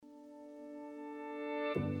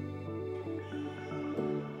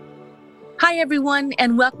Hi, everyone,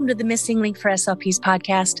 and welcome to the Missing Link for SLPs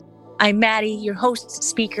podcast. I'm Maddie, your host,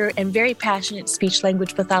 speaker, and very passionate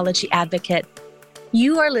speech-language pathology advocate.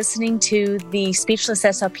 You are listening to the Speechless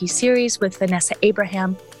SLP series with Vanessa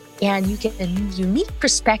Abraham, and you get a unique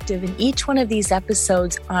perspective in each one of these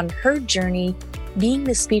episodes on her journey being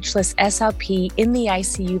the speechless SLP in the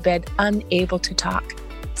ICU bed, unable to talk.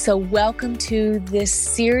 So welcome to this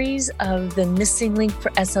series of the Missing Link for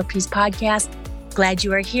SLPs podcast. Glad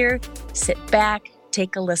you are here. Sit back,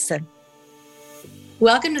 take a listen.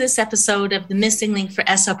 Welcome to this episode of the Missing Link for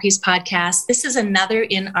SLPs podcast. This is another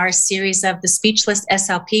in our series of the Speechless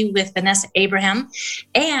SLP with Vanessa Abraham.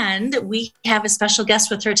 And we have a special guest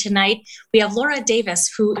with her tonight. We have Laura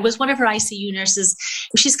Davis, who was one of her ICU nurses.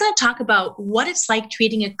 She's going to talk about what it's like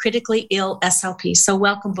treating a critically ill SLP. So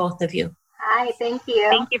welcome, both of you. Hi, thank you.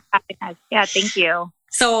 Thank you for having us. Yeah, thank you.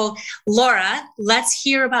 So, Laura, let's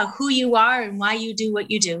hear about who you are and why you do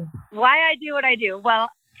what you do. Why I do what I do? Well,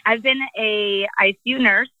 I've been a ICU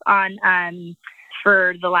nurse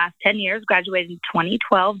for the last 10 years, graduated in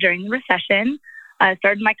 2012 during the recession.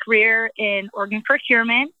 Started my career in organ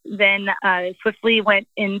procurement, then swiftly went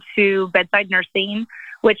into bedside nursing,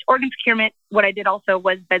 which organ procurement, what I did also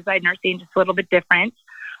was bedside nursing, just a little bit different.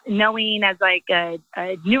 Knowing as like a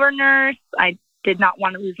newer nurse, I did not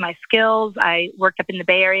want to lose my skills. I worked up in the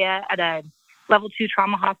Bay Area at a level 2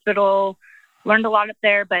 trauma hospital, learned a lot up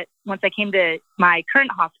there. But once I came to my current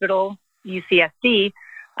hospital, UCSD,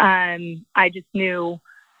 I just knew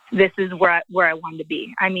this is where I wanted to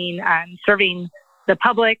be. I mean, serving the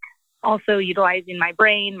public, also utilizing my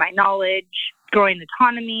brain, my knowledge, growing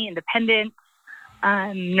autonomy, independence.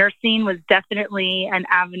 Nursing was definitely an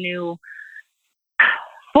avenue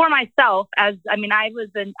for myself. I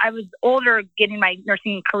was older getting my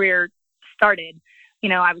nursing career started. You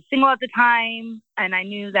know, I was single at the time, and I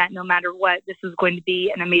knew that no matter what, this was going to be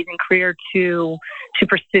an amazing career to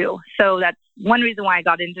pursue. So that's one reason why I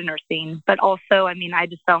got into nursing. But also, I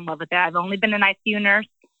just fell in love with it. I've only been an ICU nurse.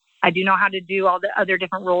 I do know how to do all the other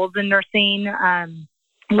different roles in nursing,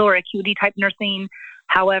 lower acuity type nursing.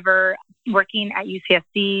 However, working at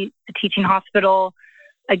UCSD, a teaching hospital,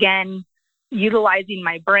 again, utilizing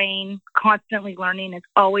my brain, constantly learning. It's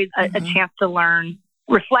always a chance to learn,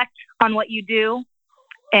 reflect on what you do,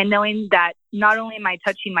 and knowing that not only am I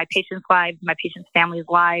touching my patients' lives, my patients' families'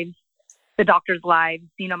 lives, the doctors' lives,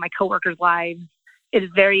 my coworkers' lives. It is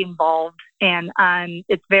very involved, and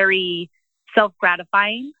it's very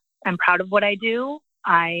self-gratifying. I'm proud of what I do.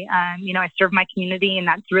 I serve my community, and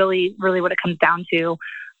that's really, really what it comes down to.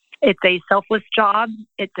 It's a selfless job.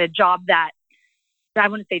 It's a job that I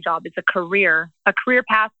wouldn't say job, it's a career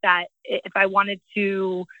path that if I wanted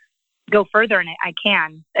to go further in it, I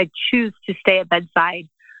can. I choose to stay at bedside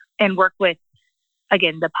and work with,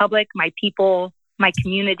 again, the public, my people, my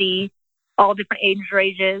community, all different age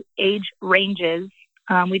ranges.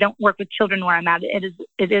 We don't work with children where I'm at. It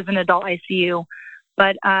is an adult ICU,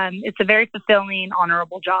 but it's a very fulfilling,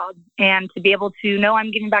 honorable job. And to be able to know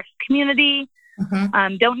I'm giving back to the community,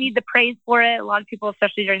 don't need the praise for it. A lot of people,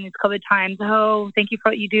 especially during these COVID times, thank you for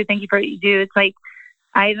what you do. Thank you for what you do. It's like,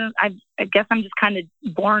 I guess I'm just kind of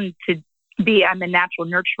born to be, I'm a natural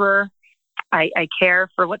nurturer. I care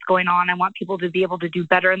for what's going on. I want people to be able to do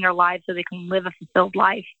better in their lives so they can live a fulfilled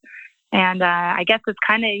life. And I guess it's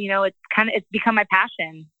kind of, it's become my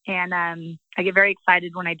passion. And I get very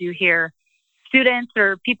excited when I do hear students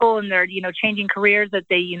or people in their, changing careers that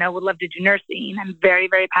they, would love to do nursing. I'm very,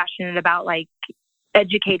 very passionate about like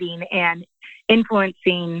educating and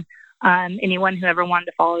influencing anyone who ever wanted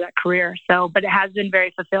to follow that career. So, but it has been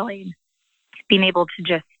very fulfilling being able to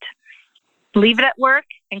just leave it at work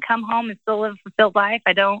and come home and still live a fulfilled life.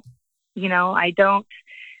 I don't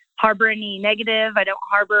harbor any negative. I don't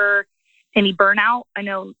harbor any burnout. I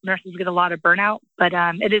know nurses get a lot of burnout, but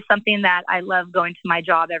it is something that I love going to my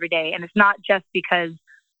job every day. And it's not just because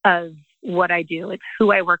of what I do. It's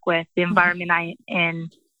who I work with, the environment I'm in,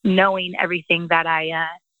 knowing everything that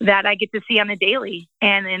I get to see on a daily.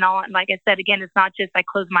 And like I said, again, it's not just I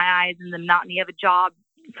close my eyes and the monotony of a job,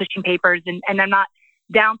 pushing papers, and I'm not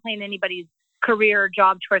downplaying anybody's career or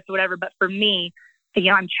job choice or whatever. But for me,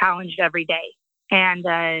 I'm challenged every day.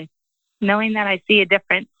 And knowing that I see a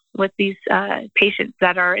difference with these patients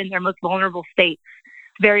that are in their most vulnerable states,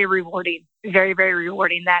 very rewarding, very, very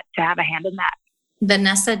rewarding that to have a hand in that.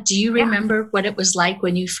 Vanessa, do you remember what it was like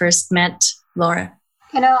when you first met Laura?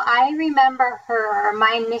 I remember her,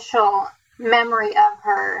 my initial memory of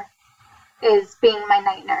her is being my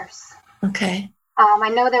night nurse. Okay. I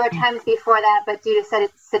know there were times before that, but due to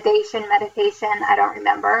sedation, medication, I don't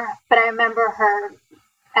remember. But I remember her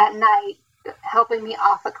at night helping me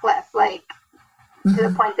off a cliff, like to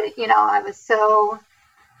the point that, I was so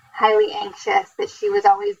highly anxious that she was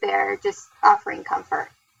always there just offering comfort.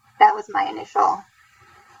 That was my initial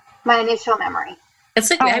memory.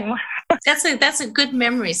 That's a good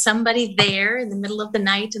memory. Somebody there in the middle of the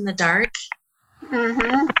night in the dark.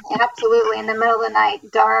 Absolutely. In the middle of the night,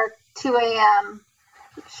 dark, 2 a.m.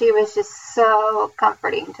 She was just so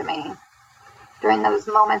comforting to me during those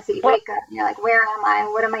moments that you wake up and you're like, where am I?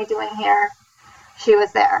 What am I doing here? She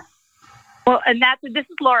was there. Well, and this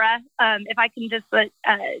is Laura. If I can just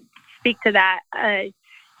speak to that,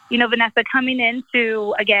 Vanessa, coming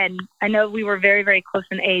into, again, I know we were very, very close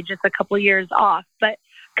in age, just a couple of years off, but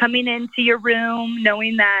coming into your room,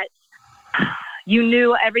 knowing that you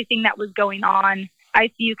knew everything that was going on.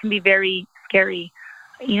 ICU can be very scary.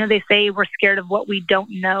 They say we're scared of what we don't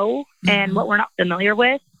know and what we're not familiar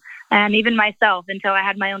with. And even myself, until I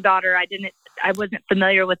had my own daughter, I wasn't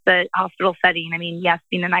familiar with the hospital setting. I mean, yes,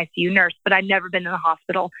 being an ICU nurse, but I'd never been in the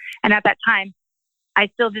hospital. And at that time, I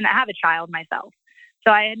still didn't have a child myself.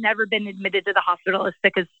 So I had never been admitted to the hospital as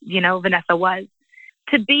sick as, Vanessa was.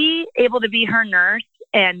 To be able to be her nurse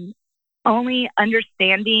and only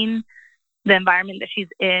understanding the environment that she's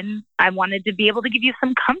in, I wanted to be able to give you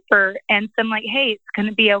some comfort and some like, hey, it's going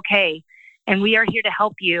to be okay. And we are here to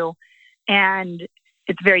help you. And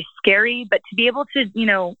it's very scary, but to be able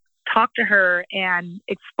to, talk to her and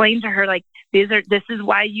explain to her, like, this is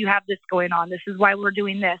why you have this going on. This is why we're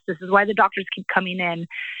doing this. This is why the doctors keep coming in.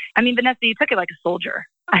 I mean, Vanessa, you took it like a soldier.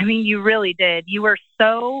 I mean, you really did.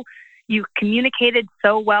 You communicated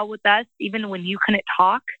so well with us, even when you couldn't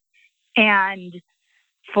talk. And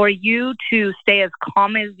for you to stay as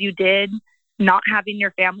calm as you did, not having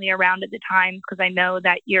your family around at the time, because I know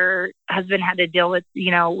that your husband had to deal with,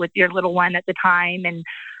 with your little one at the time and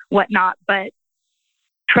whatnot, but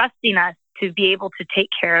trusting us to be able to take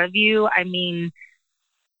care of you. I mean,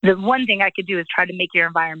 the one thing I could do is try to make your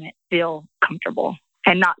environment feel comfortable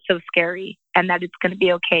and not so scary, and that it's going to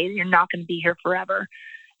be okay. You're not going to be here forever.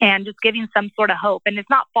 And just giving some sort of hope. And it's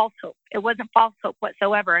not false hope. It wasn't false hope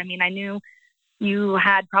whatsoever. I mean, I knew you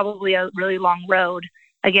had probably a really long road.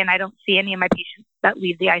 Again, I don't see any of my patients that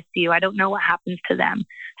leave the ICU. I don't know what happens to them.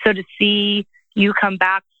 So to see you come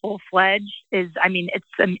back full-fledged it's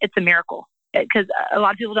a miracle, because a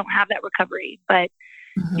lot of people don't have that recovery. But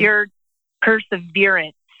your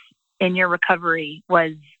perseverance in your recovery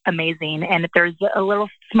was amazing. And if there's a little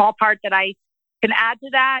small part that I can add to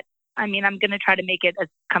that, I mean, I'm going to try to make it as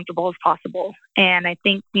comfortable as possible. And I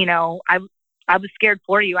think, I was scared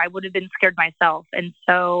for you. I would have been scared myself. And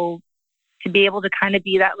so to be able to kind of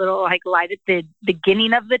be that little like light at the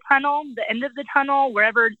beginning of the tunnel, the end of the tunnel,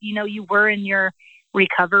 wherever, you were in your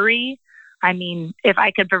recovery. I mean, if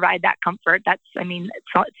I could provide that comfort,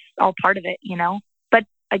 it's all part of it, But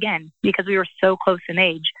again, because we were so close in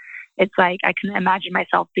age, it's like I can imagine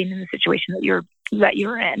myself being in the situation that you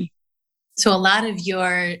were in. So a lot of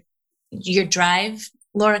your drive,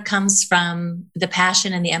 Laura, comes from the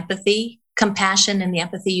passion and the compassion and the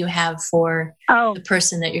empathy you have for the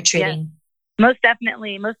person that you're treating. Yes. Most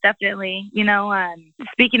definitely.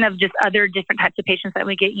 Speaking of just other different types of patients that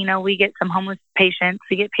we get some homeless patients,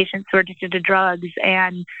 we get patients who are addicted to drugs,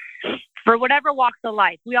 and for whatever walks of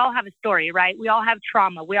life, we all have a story, right? We all have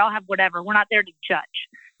trauma. We all have whatever. We're not there to judge.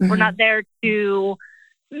 We're not there to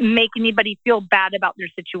make anybody feel bad about their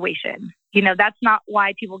situation. That's not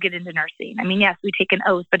why people get into nursing. I mean, yes, we take an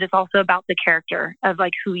oath, but it's also about the character of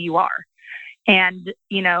like who you are. And,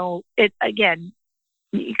 it, again,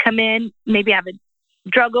 you come in, maybe have a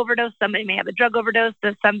drug overdose. Somebody may have a drug overdose.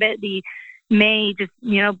 Somebody may just,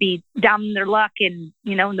 be down in their luck and,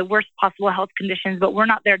 in the worst possible health conditions, but we're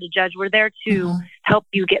not there to judge. We're there to help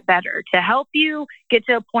you get better, to help you get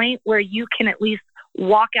to a point where you can at least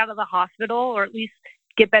walk out of the hospital, or at least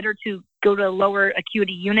get better to go to a lower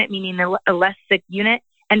acuity unit, meaning a less sick unit,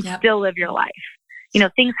 and still live your life.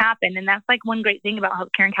 Things happen. And that's like one great thing about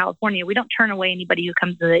healthcare in California. We don't turn away anybody who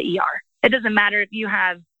comes to the ER. It doesn't matter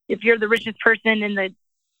if you're the richest person in the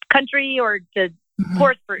country or the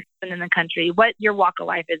poorest person in the country, what your walk of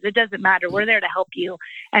life is. It doesn't matter. We're there to help you.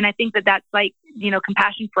 And I think that that's like,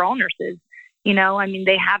 compassion for all nurses. They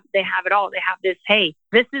have it all. They have this, hey,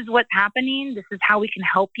 this is what's happening. This is how we can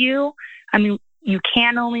help you. I mean, you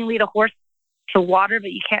can only lead a horse to water,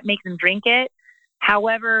 but you can't make them drink it.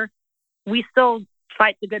 However, we still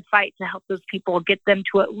fight the good fight to help those people, get them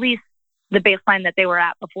to at least the baseline that they were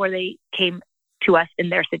at before they came to us in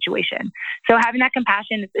their situation. So having that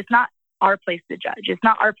compassion, it's not our place to judge. It's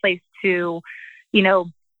not our place to,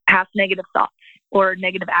 pass negative thoughts or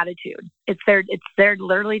negative attitude. It's there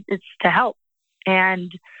literally, it's to help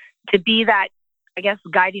and to be that I guess,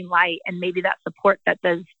 guiding light and maybe that support that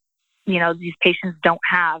these patients don't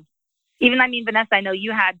have. Even, Vanessa, I know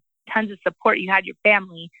you had tons of support. You had your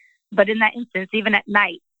family, but in that instance, even at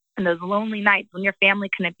night and those lonely nights when your family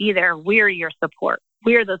couldn't be there, we're your support.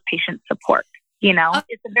 We're those patients' support.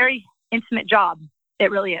 It's a very intimate job. It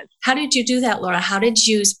really is. How did you do that, Laura? How did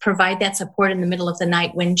you provide that support in the middle of the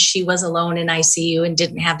night when she was alone in ICU and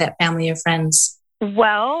didn't have that family or friends?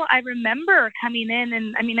 Well, I remember coming in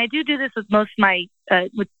and I do this with most of my,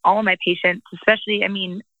 with all of my patients, especially,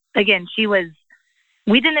 again,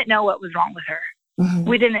 we didn't know what was wrong with her. Mm-hmm.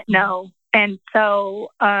 We didn't know. And so,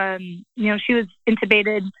 she was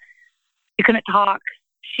intubated. She couldn't talk.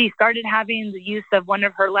 She started having the use of one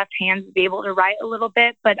of her left hands to be able to write a little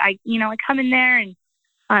bit. But I come in there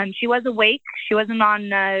and she was awake. She wasn't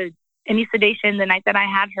on any sedation the night that I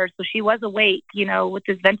had her. So she was awake, with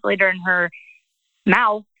this ventilator in her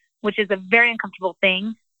mouth, which is a very uncomfortable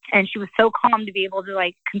thing. And she was so calm to be able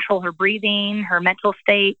to control her breathing, her mental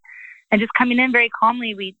state, and just coming in very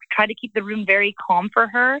calmly. We tried to keep the room very calm for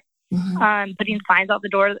her. Mm-hmm. Putting signs out the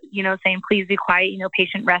door, saying, please be quiet,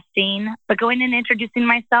 patient resting, but going in and introducing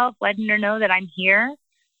myself, letting her know that I'm here,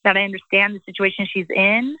 that I understand the situation she's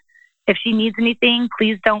in. If she needs anything,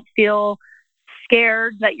 please don't feel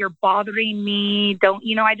scared that you're bothering me.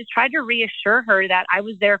 I just tried to reassure her that I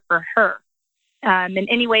was there for her, in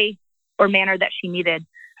any way or manner that she needed.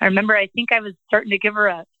 I remember, I think I was starting to give her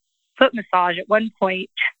a foot massage at one point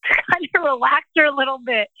to kind of relax her a little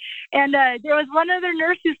bit. And there was one other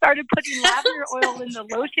nurse who started putting lavender oil in the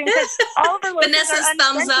lotion because all of her lotions Vanessa's are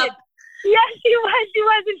thumbs up. Yeah, she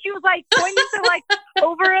was. And she was pointing to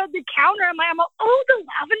over the counter. I'm like, oh, the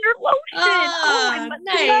lavender lotion. I must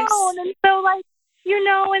nice. have known. And so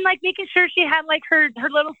and making sure she had her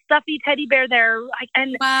little stuffy teddy bear there.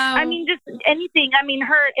 Wow. Just anything.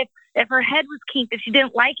 If her head was kinked, if she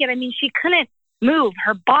didn't like it, she couldn't move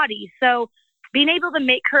her body. So being able to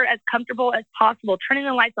make her as comfortable as possible, turning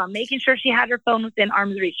the lights on, making sure she had her phone within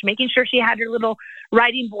arm's reach, making sure she had her little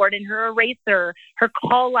writing board and her eraser, her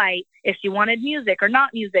call light, if she wanted music or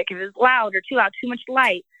not music, if it was loud or too loud, too much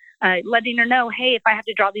light, letting her know, hey, if I have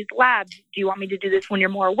to draw these labs, do you want me to do this when you're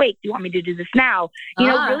more awake? Do you want me to do this now?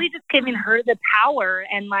 Really just giving her the power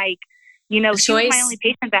and she was my only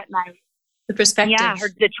patient that night. The perspective. Yeah,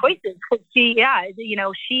 the choices.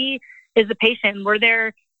 She is a patient. We're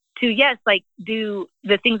there to, yes, do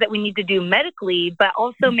the things that we need to do medically, but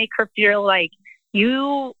also make her feel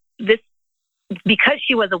because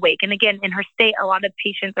she was awake. And again, in her state, a lot of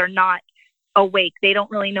patients are not awake. They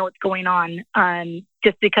don't really know what's going on,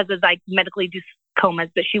 just because of medically induced comas,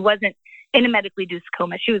 but she wasn't in a medically induced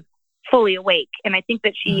coma. She was fully awake. And I think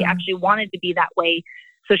that she actually wanted to be that way.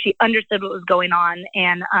 So she understood what was going on.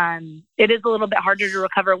 And it is a little bit harder to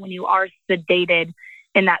recover when you are sedated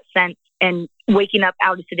in that sense, and waking up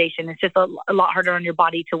out of sedation. It's just a lot harder on your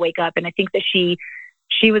body to wake up. And I think that she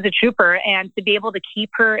was a trooper, and to be able to keep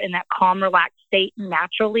her in that calm, relaxed state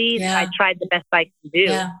naturally, I tried the best I could do,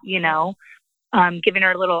 giving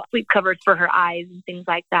her little sleep covers for her eyes and things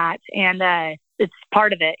like that. And it's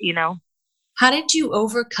part of it, How did you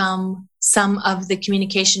overcome some of the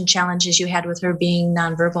communication challenges you had with her being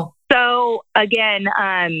nonverbal? So again,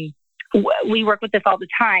 we work with this all the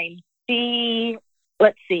time.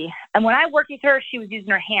 Let's see. And when I worked with her, she was using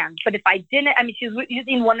her hands. But if I didn't, she was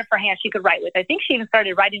using one of her hands she could write with. I think she even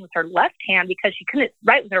started writing with her left hand because she couldn't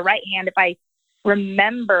write with her right hand, if I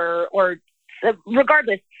remember, or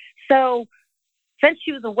regardless. So since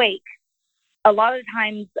she was awake, a lot of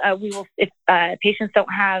times if patients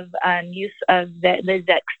don't have use of the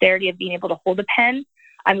dexterity of being able to hold a pen,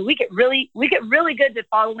 we get really good at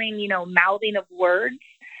following, mouthing of words,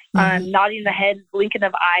 nodding the head, blinking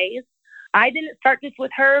of eyes. I didn't start this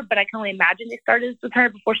with her, but I can only imagine they started this with her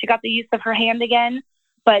before she got the use of her hand again.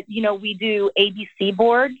 But, we do ABC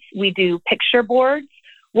boards. We do picture boards.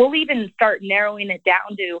 We'll even start narrowing it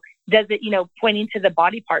down to, does it, pointing to the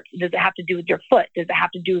body parts? Does it have to do with your foot? Does it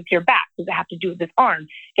have to do with your back? Does it have to do with this arm?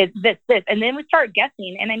 It's this. And then we start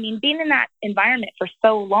guessing. And being in that environment for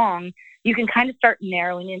so long, you can kind of start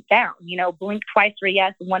narrowing it down, blink twice for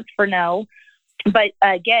yes, once for no. But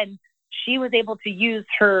again, she was able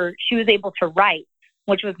to write,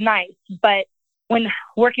 which was nice. But when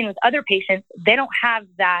working with other patients, they don't have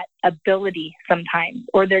that ability sometimes,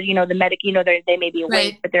 or they're, the medic, they may be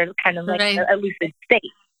awake, but they're kind of a lucid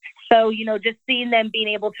state. So, just seeing them being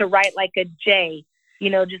able to write like a J,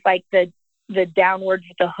 just like the downwards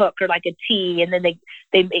with the hook, or like a T, and then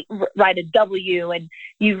they write a W, and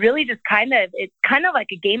you really just it's kind of like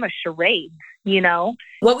a game of charades,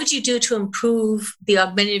 What would you do to improve the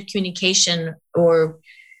augmentative communication or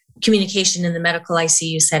communication in the medical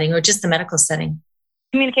ICU setting or just the medical setting?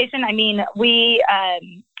 Communication. I mean, we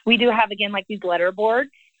do have, again, like these letter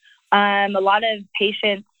boards. A lot of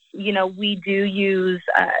patients, we do use,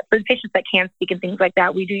 for the patients that can speak and things like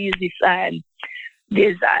that, we do use these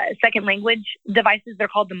second language devices. They're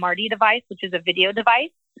called the Marty device, which is a video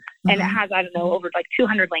device. And it has, over like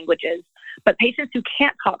 200 languages. But patients who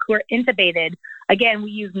can't talk, who are intubated, again,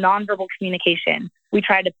 we use nonverbal communication. We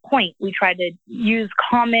try to point. We try to use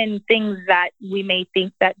common things that we may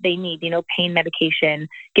think that they need, pain medication,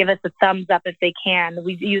 give us a thumbs up if they can.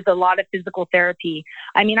 We use a lot of physical therapy.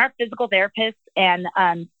 I mean, our physical therapists and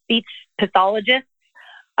speech pathologists,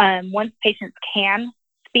 once patients can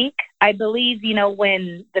speak, I believe,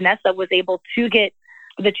 when Vanessa was able to get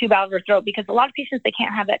the tube out of her throat, because a lot of patients, they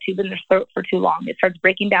can't have that tube in their throat for too long. It starts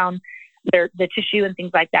breaking down the tissue and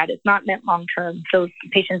things like that. It's not meant long term. So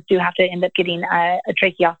patients do have to end up getting a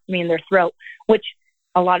tracheostomy in their throat, which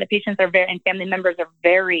a lot of patients and family members are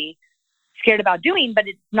very scared about doing, but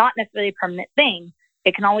it's not necessarily a permanent thing.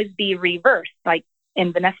 It can always be reversed. Like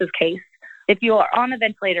in Vanessa's case, if you are on a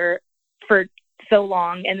ventilator for so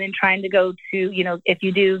long and then trying to go to, if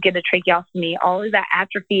you do get a tracheostomy, all of that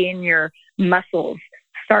atrophy in your muscles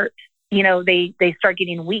start, they start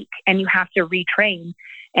getting weak and you have to retrain.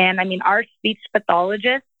 And I mean, our speech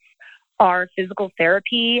pathologists, our physical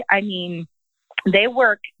therapy, I mean, they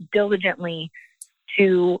work diligently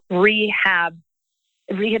to rehabilitate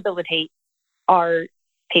our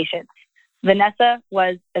patients. Vanessa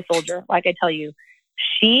was a soldier, like I tell you.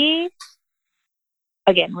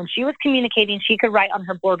 Again, when she was communicating, she could write on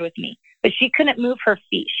her board with me, but she couldn't move her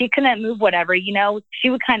feet. She couldn't move whatever, she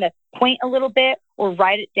would kind of point a little bit or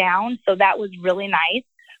write it down. So that was really nice.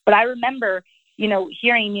 But I remember,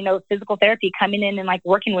 hearing, physical therapy coming in and like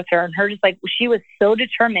working with her, and her just like, she was so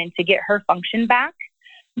determined to get her function back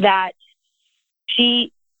that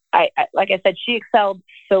like I said, she excelled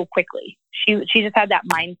so quickly. She just had that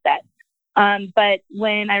mindset. But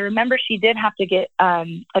when I remember she did have to get a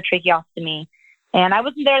tracheostomy, and I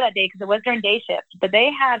wasn't there that day because it was during day shift, but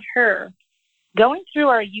they had her going through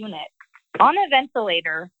our unit on a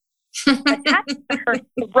ventilator,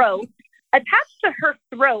 attached to her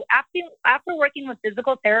throat after working with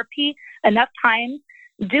physical therapy enough times,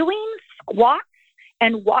 doing squats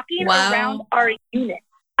and walking around our unit.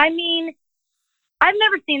 I mean, I've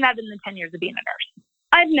never seen that in the 10 years of being a nurse.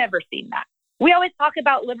 I've never seen that. We always talk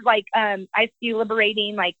about ICU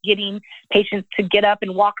liberating, like getting patients to get up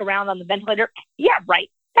and walk around on the ventilator. Yeah,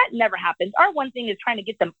 right. That never happens. Our one thing is trying to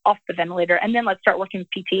get them off the ventilator, and then let's start working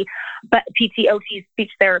with PT, OT,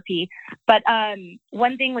 speech therapy. But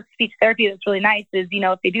one thing with speech therapy that's really nice is,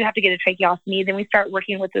 if they do have to get a tracheostomy, then we start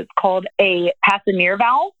working with what's called a Passamere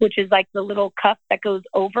valve, which is like the little cuff that goes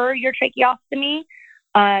over your tracheostomy,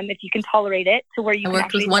 if you can tolerate it, to where you can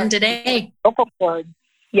worked with one today. Vocal cords.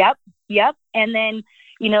 Yep. And then,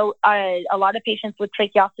 a lot of patients with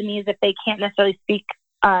tracheostomies, if they can't necessarily speak,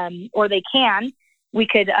 or they can, we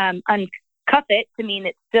could uncuff it to mean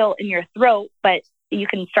it's still in your throat, but you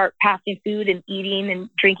can start passing food and eating and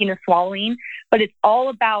drinking and swallowing. But it's all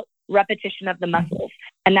about repetition of the muscles.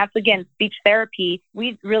 And that's, again, speech therapy.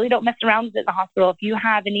 We really don't mess around with it in the hospital. If you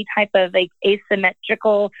have any type of like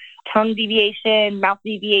asymmetrical tongue deviation, mouth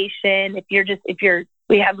deviation,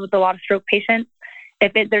 we have with a lot of stroke patients,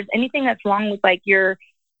 if there's anything that's wrong with like the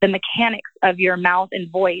mechanics of your mouth and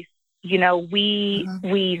voice, we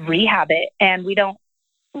rehab it, and we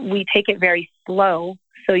take it very slow.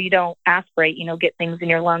 So you don't aspirate, get things in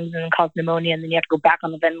your lungs and cause pneumonia, and then you have to go back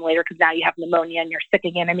on the ventilator because now you have pneumonia and you're sick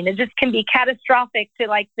again. I mean, it just can be catastrophic to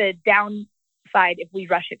like the downside if we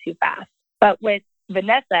rush it too fast. But with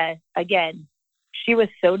Vanessa, again, she was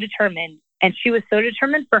so determined, and she was so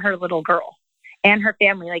determined for her little girl and her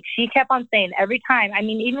family. Like, she kept on saying every time, I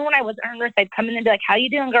mean, even when I wasn't her nurse, I'd come in and be like, "How you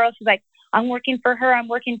doing, girl?" She's like, "I'm working for her. I'm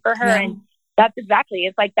working for her." Yeah. And that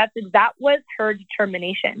was her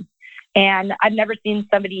determination. And I've never seen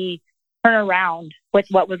somebody turn around with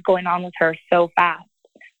what was going on with her so fast.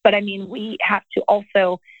 But I mean, we have to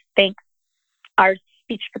also thank our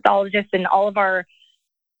speech pathologists and all of our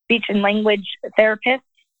speech and language therapists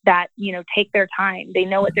that, take their time. They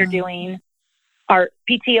know what they're doing. Our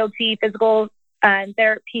PTOT, physical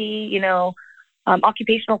therapy,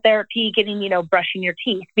 occupational therapy, getting, brushing your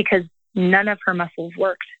teeth, because none of her muscles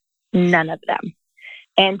worked. None of them.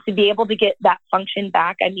 And to be able to get that function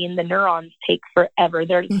back, I mean, the neurons take forever.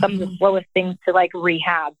 They're some of the slowest things to like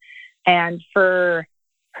rehab. And for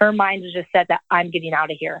her mind to just said that I'm getting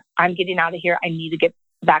out of here. I'm getting out of here. I need to get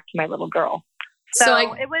back to my little girl. So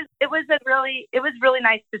it was really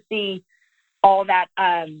nice to see all that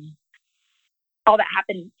happened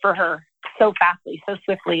for her so fastly, so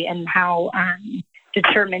swiftly, and how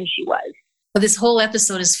determined she was. Well, this whole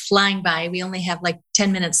episode is flying by. We only have like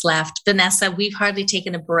 10 minutes left. Vanessa, we've hardly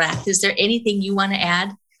taken a breath. Is there anything you want to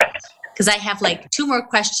add? Because I have like 2 more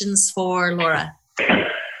questions for Laura.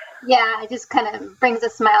 Yeah, it just kind of brings a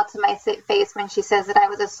smile to my face when she says that I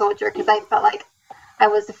was a soldier, because I felt like I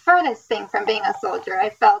was the furthest thing from being a soldier. I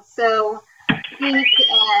felt so weak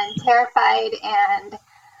and terrified, and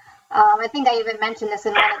I think I even mentioned this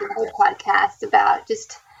in one of the old podcasts about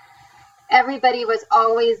just everybody was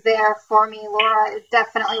always there for me. Laura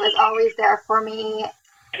definitely was always there for me,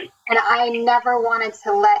 and I never wanted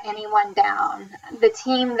to let anyone down. The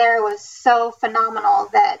team there was so phenomenal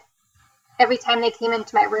that every time they came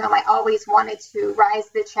into my room, I always wanted to rise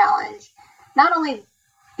to the challenge, not only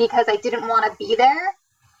because I didn't want to be there,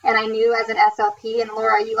 and I knew as an SLP, and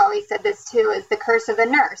Laura, you always said this too, is the curse of the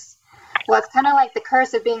nurse. Well, it's kind of like the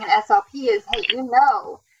curse of being an SLP is, hey, you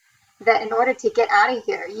know that in order to get out of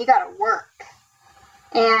here, you got to work.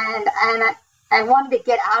 And I wanted to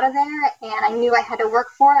get out of there, and I knew I had to work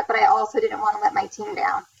for it, but I also didn't want to let my team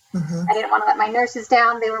down. Mm-hmm. I didn't want to let my nurses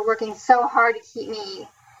down. They were working so hard to keep me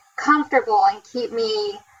comfortable and keep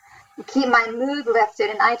my mood lifted,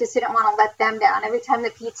 and I just didn't want to let them down. Every time the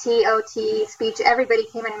PT, OT, speech, everybody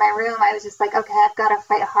came into my room, I was just like, okay, I've got to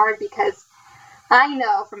fight hard, because I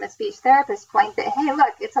know from a speech therapist point that, hey,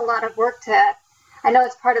 look, it's a lot of work I know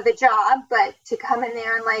it's part of the job, but to come in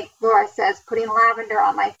there and, like Laura says, putting lavender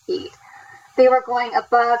on my feet, they were going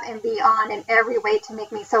above and beyond in every way to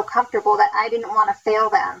make me so comfortable that I didn't want to fail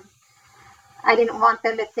them. I didn't want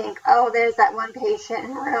them to think, oh, there's that one patient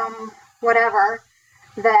in room, whatever,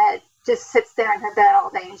 that just sits there in her bed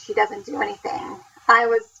all day and she doesn't do anything. I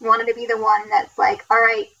wanted to be the one that's like, all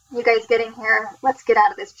right, you guys get in here, let's get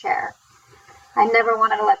out of this chair. I never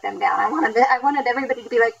wanted to let them down. I wanted everybody to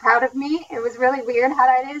be like proud of me. It was really weird how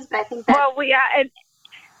that is, but I think that. Well, yeah,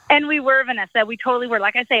 and we were, Vanessa. We totally were.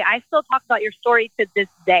 Like I say, I still talk about your story to this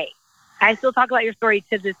day.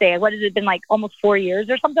 What has it been, like almost 4 years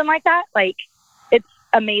or something like that? Like, it's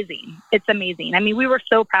amazing. It's amazing. I mean, we were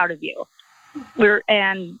so proud of you.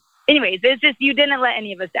 Anyways, it's just, you didn't let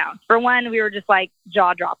any of us down. For one, we were just like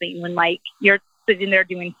jaw dropping when like you're sitting there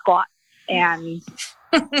doing squats and.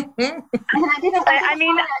 I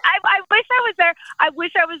mean, I wish I was there. I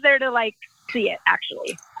wish I was there to like see it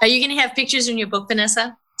actually. Are you going to have pictures in your book,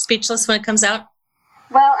 Vanessa? Speechless, when it comes out?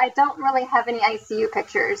 Well, I don't really have any ICU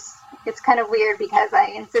pictures. It's kind of weird because I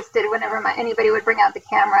insisted whenever anybody would bring out the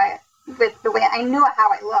camera with the way I knew how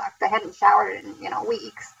I looked. I hadn't showered in,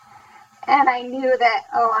 weeks. And I knew that,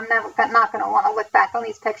 I'm not going to want to look back on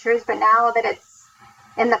these pictures. But now that it's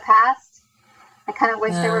in the past, I kind of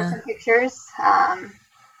wish there were some pictures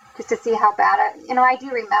just to see how bad I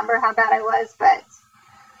do remember how bad I was, but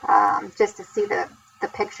just to see the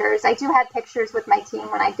pictures. I do have pictures with my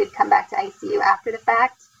team when I did come back to ICU after the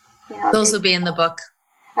fact. Those will be in the book.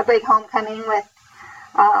 A big homecoming with,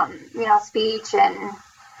 speech and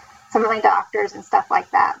some of my doctors and stuff like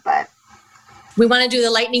that. But we want to do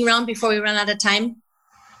the lightning round before we run out of time.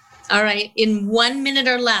 All right. In 1 minute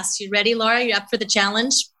or less. You ready, Laura? You up for the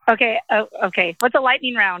challenge? Okay. Okay. What's a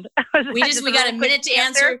lightning round? We got a minute to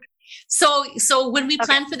answer. So when we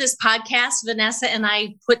planned for this podcast, Vanessa and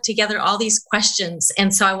I put together all these questions.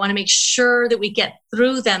 And so I want to make sure that we get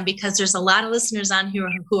through them because there's a lot of listeners on here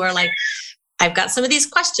who are like, I've got some of these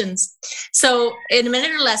questions. So in a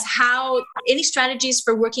minute or less, any strategies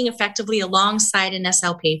for working effectively alongside an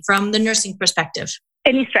SLP from the nursing perspective?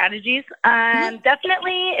 Any strategies?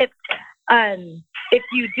 Definitely if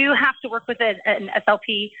you do have to work with an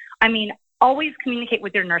SLP, always communicate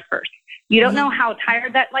with your nurse first. You don't know how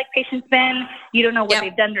tired that patient's been. You don't know what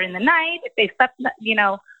they've done during the night, if they slept,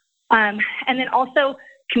 and then also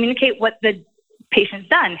communicate what the patient's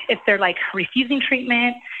done. If they're refusing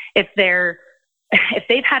treatment, if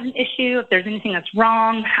they've had an issue, if there's anything that's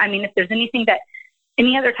wrong. If there's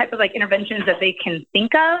any other type of interventions that they can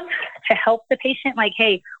think of to help the patient,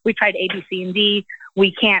 hey, we tried A, B, C, and D.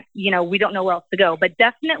 We can't, we don't know where else to go, but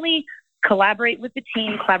definitely collaborate with the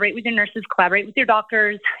team, collaborate with your nurses, collaborate with your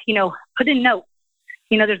doctors, put in notes.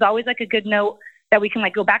 There's always a good note that we can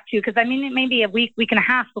go back to. Cause it may be a week and a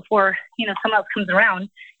half before, someone else comes around,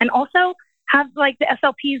 and also have the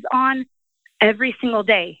SLPs on every single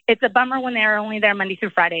day. It's a bummer when they're only there Monday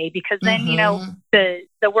through Friday, because then,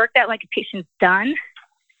 the work that a patient's done,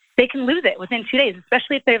 they can lose it within 2 days,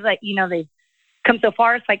 especially if they've they've come so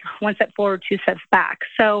far. It's one step forward, 2 steps back.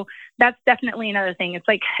 So that's definitely another thing. It's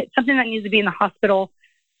it's something that needs to be in the hospital,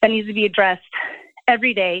 that needs to be addressed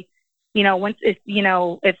every day.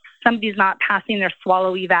 if somebody's not passing their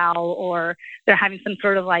swallow eval or they're having some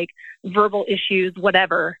sort of like verbal issues,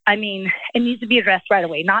 whatever, I mean, it needs to be addressed right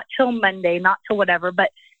away, not till Monday, not till whatever,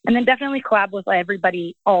 and then definitely collab with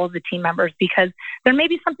everybody, all of the team members, because there may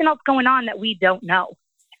be something else going on that we don't know.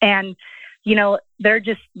 And,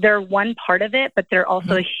 they're one part of it, but they're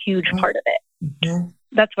also a huge part of it.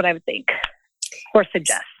 That's what I would think or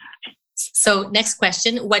suggest. So next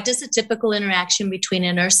question, what does a typical interaction between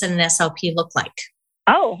a nurse and an SLP look like?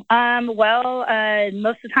 Most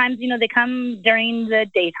of the times, they come during the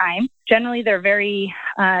daytime. Generally, they're very,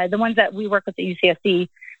 the ones that we work with at UCSD,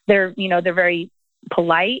 they're very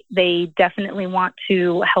polite. They definitely want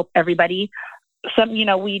to help everybody.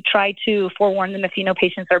 We try to forewarn them if,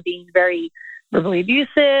 patients are being very verbally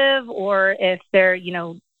abusive or if they're,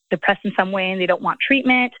 depressed in some way and they don't want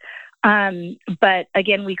treatment. But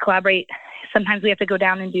again, we collaborate. Sometimes we have to go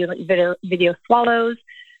down and do video swallows.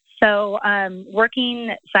 So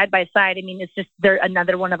working side by side, it's just they're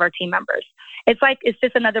another one of our team members. It's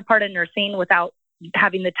just another part of nursing without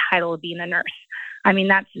having the title of being a nurse.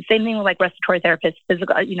 That's the same thing with like respiratory therapists,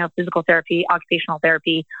 physical therapy, occupational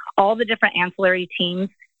therapy, all the different ancillary teams.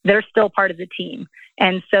 They're still part of the team.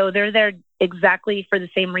 And so they're there exactly for the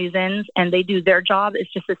same reasons and they do their job.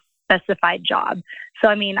 It's just a specified job. So,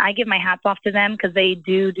 I give my hats off to them because they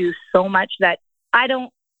do so much that I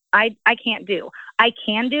can't do. I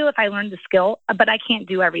can do if I learn the skill, but I can't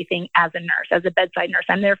do everything as a nurse, as a bedside nurse.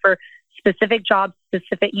 I'm there for specific jobs,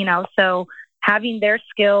 so having their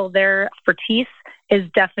skill, their expertise is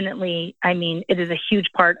definitely, it is a huge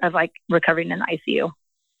part of like recovering in the ICU.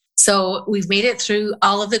 So we've made it through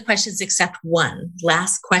all of the questions except one.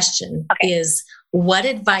 Last question is, what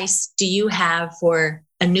advice do you have for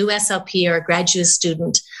a new SLP or a graduate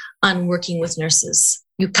student on working with nurses?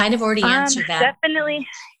 You kind of already answered that. Definitely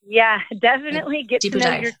get to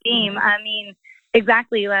know your team.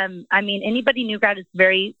 Exactly. Anybody new grad is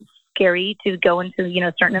very scary to go into,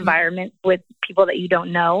 certain environments with people that you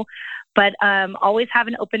don't know, but always have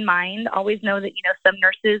an open mind. Always know that, some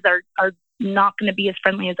nurses are not going to be as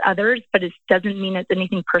friendly as others, but it doesn't mean it's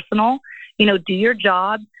anything personal. Do your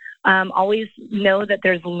job. Always know that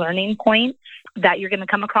there's learning points that you're going to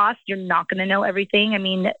come across. You're not going to know everything.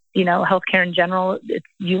 Healthcare in general,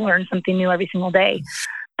 you learn something new every single day.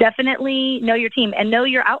 Definitely know your team and know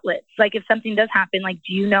your outlets. Like if something does happen, like,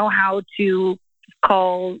 do you know how to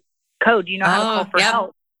call code? Do you know how to call for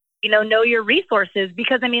help? Know your resources,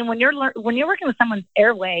 because when you're working with someone's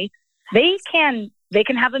airway, they can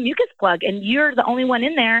have a mucus plug and you're the only one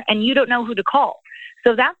in there and you don't know who to call.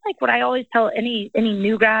 So that's like what I always tell any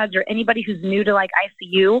new grads or anybody who's new to like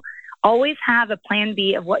ICU, always have a plan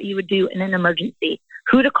B of what you would do in an emergency,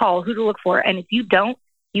 who to call, who to look for. And if you don't,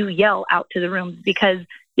 you yell out to the rooms, because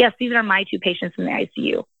yes, these are my 2 patients in the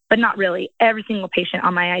ICU, but not really. Every single patient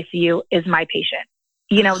on my ICU is my patient.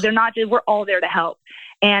 They're not, we're all there to help.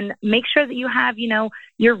 And make sure that you have,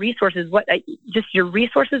 your resources. Your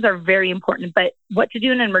resources are very important, but what to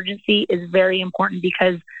do in an emergency is very important,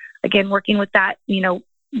 because again, working with that,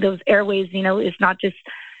 those airways, it's not just,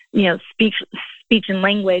 speech and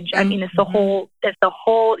language. It's the whole,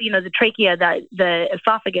 the trachea, the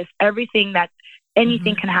esophagus, everything that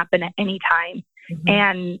anything can happen at any time.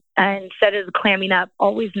 And instead of clamming up,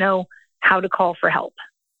 always know how to call for help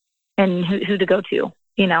and who to go to,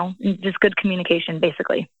 just good communication,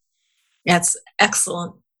 basically. That's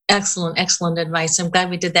excellent. Excellent advice. I'm glad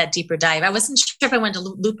we did that deeper dive. I wasn't sure if I wanted to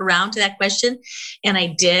loop around to that question, and I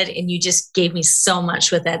did, and you just gave me so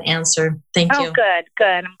much with that answer. Thank you. Oh, good.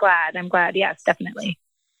 I'm glad. Yes, definitely.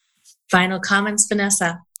 Final comments,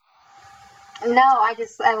 Vanessa? No, I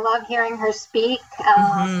love hearing her speak.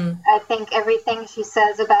 I think everything she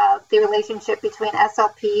says about the relationship between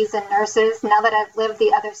SLPs and nurses, now that I've lived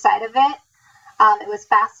the other side of it, it was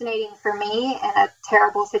fascinating for me in a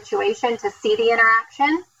terrible situation to see the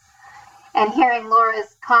interaction. And hearing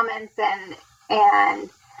Laura's comments and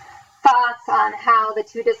thoughts on how the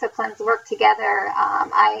 2 disciplines work together,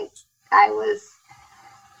 I was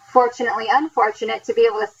fortunately unfortunate to be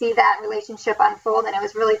able to see that relationship unfold, and it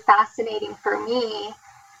was really fascinating for me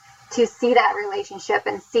to see that relationship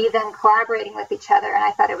and see them collaborating with each other. And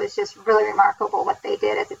I thought it was just really remarkable what they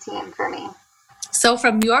did as a team for me. So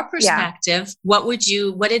from your perspective,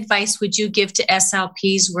 what advice would you give to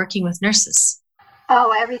SLPs working with nurses?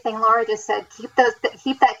 Oh, everything Laura just said. Keep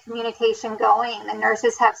that communication going. The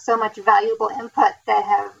nurses have so much valuable input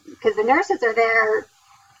because the nurses are there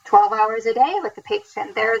 12 hours a day with the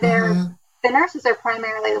patient. They're there. The nurses are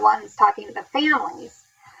primarily the ones talking to the families.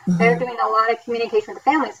 They're doing a lot of communication with the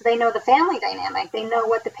families, so they know the family dynamic. They know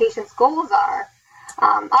what the patient's goals are.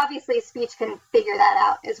 Obviously, speech can figure that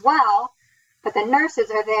out as well, but the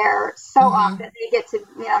nurses are there so often. They get to,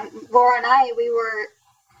 Laura and I, we were,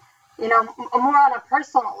 more on a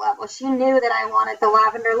personal level. She knew that I wanted the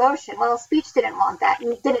lavender lotion. Well, speech didn't want that.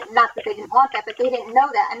 Not that they didn't want that, but they didn't know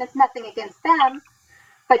that. And it's nothing against them,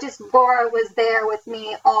 but just Laura was there with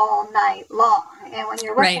me all night long. And when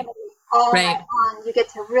you're with somebody all night long, you get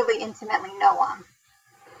to really intimately know them.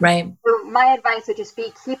 Right. So my advice would just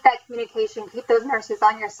be keep that communication, keep those nurses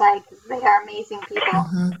on your side because they are amazing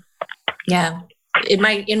people. Yeah. In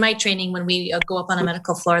my training, when we go up on a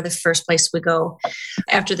medical floor, the first place we go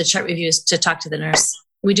after the chart review is to talk to the nurse.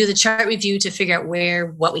 We do the chart review to figure out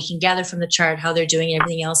what we can gather from the chart, how they're doing,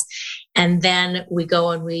 everything else. And then we go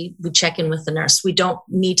and we check in with the nurse. We don't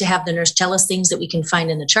need to have the nurse tell us things that we can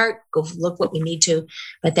find in the chart, go look what we need to,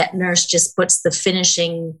 but that nurse just puts the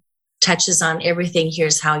finishing touches on everything.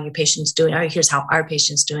 Here's how your patient's doing, or here's how our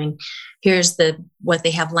patient's doing. Here's what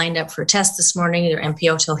they have lined up for tests this morning, their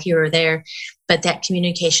MPO till here or there. But that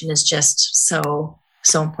communication is just so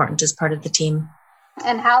important as part of the team.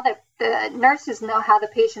 And how the nurses know how the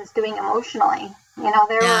patient's doing emotionally.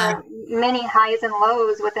 There were many highs and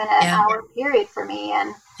lows within an hour period for me.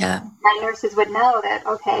 And my nurses would know that,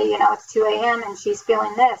 okay, it's 2 a.m. and she's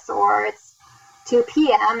feeling this, or it's 2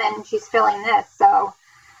 p.m. and she's feeling this. So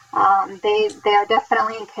they are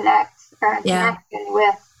definitely in connection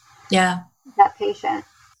with that patient.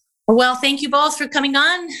 Well, thank you both for coming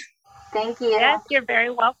on. Thank you. Yes, you're very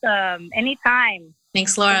welcome. Anytime.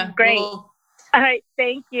 Thanks, Laura. Great. All right.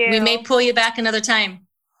 Thank you. We may pull you back another time.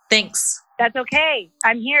 Thanks. That's okay.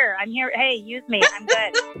 I'm here. Hey, use me. I'm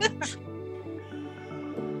good.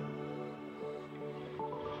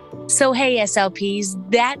 So, hey,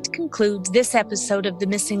 SLPs, that concludes this episode of the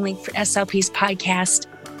Missing Link for SLPs podcast.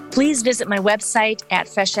 Please visit my website at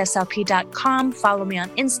freshslp.com, follow me on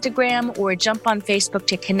Instagram, or jump on Facebook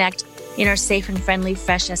to connect in our safe and friendly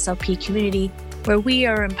Fresh SLP community, where we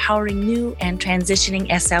are empowering new and transitioning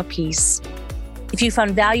SLPs. If you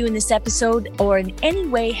found value in this episode or in any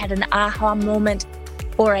way had an aha moment,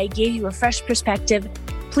 or I gave you a fresh perspective,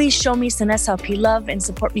 please show me some SLP love and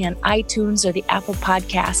support me on iTunes or the Apple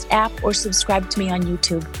Podcast app, or subscribe to me on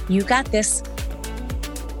YouTube. You got this.